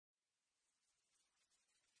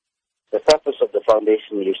The purpose of the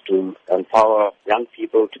foundation is to empower young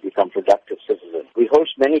people to become productive citizens. We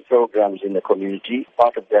host many programs in the community,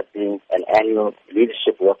 part of that being an annual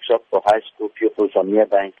leadership workshop for high school pupils from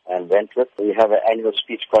Merebank and Wentworth. We have an annual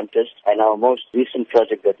speech contest, and our most recent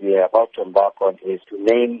project that we are about to embark on is to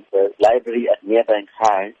name the library at Merebank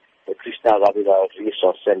High the Krishna Rabilal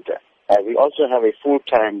Resource Center. We also have a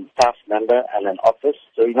full-time staff member and an office.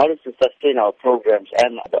 So in order to sustain our programs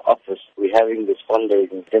and the office, we're having this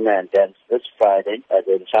fundraising dinner and dance this Friday at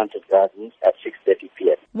the Enchanted Gardens at 6:30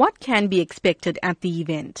 p.m. What can be expected at the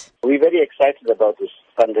event? We're very excited about this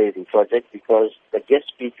fundraising project because the guest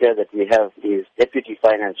speaker that we have is Deputy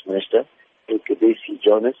Finance Minister, SABC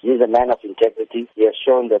Jonas. He is a man of integrity. He has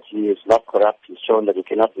shown that he is not corrupt. He's shown that he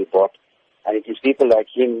cannot be bought. And it is people like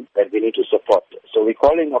him that we need to support. So we're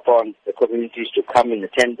calling upon the communities to come and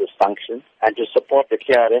attend this function and to support the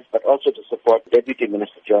KRF, but also to support Deputy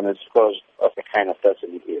Minister Jonas because of the kind of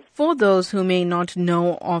person he is. For those who may not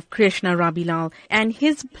know of Krishna Rabilal and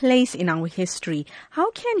his place in our history, how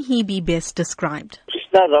can he be best described?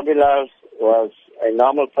 Krishna Rabilal was a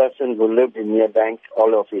normal person who lived in Merebank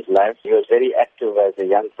all of his life. He was very active as a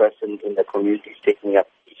young person in the communities, taking up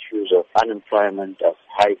issues of unemployment, of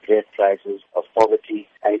high bread prices, of poverty.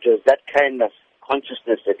 And it was that kind of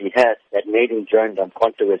consciousness that he had that made him join the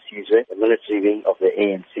Controversies, the military wing of the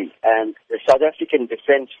ANC. And the South African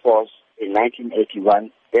Defence Force in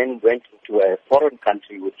 1981 then went into a foreign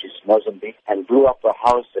country, which is Mozambique, and blew up a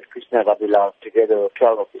house that Krishna Rabilal, together with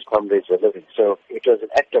 12 of his comrades, were living. So it was an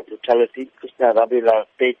act of brutality. Krishna Rabilal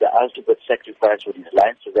paid the ultimate sacrifice with his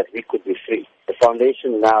life so that we could be free. The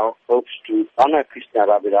foundation now hopes to honor Krishna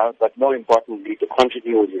Rabilal, but more importantly, to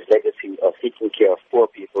continue with his legacy of taking care of poor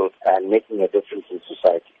people and making a difference in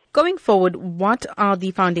society. Going forward, what are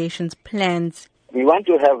the foundation's plans? We want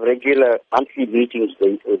to have regular monthly meetings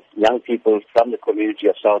with young people from the community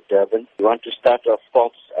of South Durban. We want to start off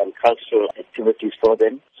sports and cultural activities for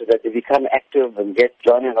them so that they become active and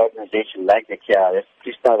join an organization like the KRF.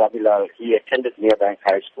 Krishna Rabilal, he attended Merebank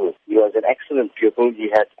High School. He was an excellent pupil. He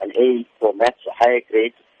had an A for maths, a higher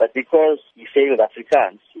grade. But because he failed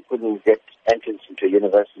Afrikaans, he couldn't get entrance into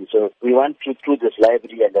university. So we want to, through this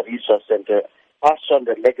library and the resource center, pass on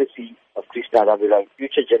the legacy of Krishna Rabilal.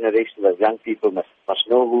 Future generations of young people must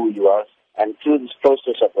know who he was. And through this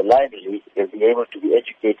process of the library, they'll be able to be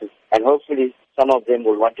educated. And hopefully some of them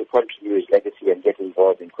will want to continue his legacy and get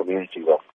involved in community work.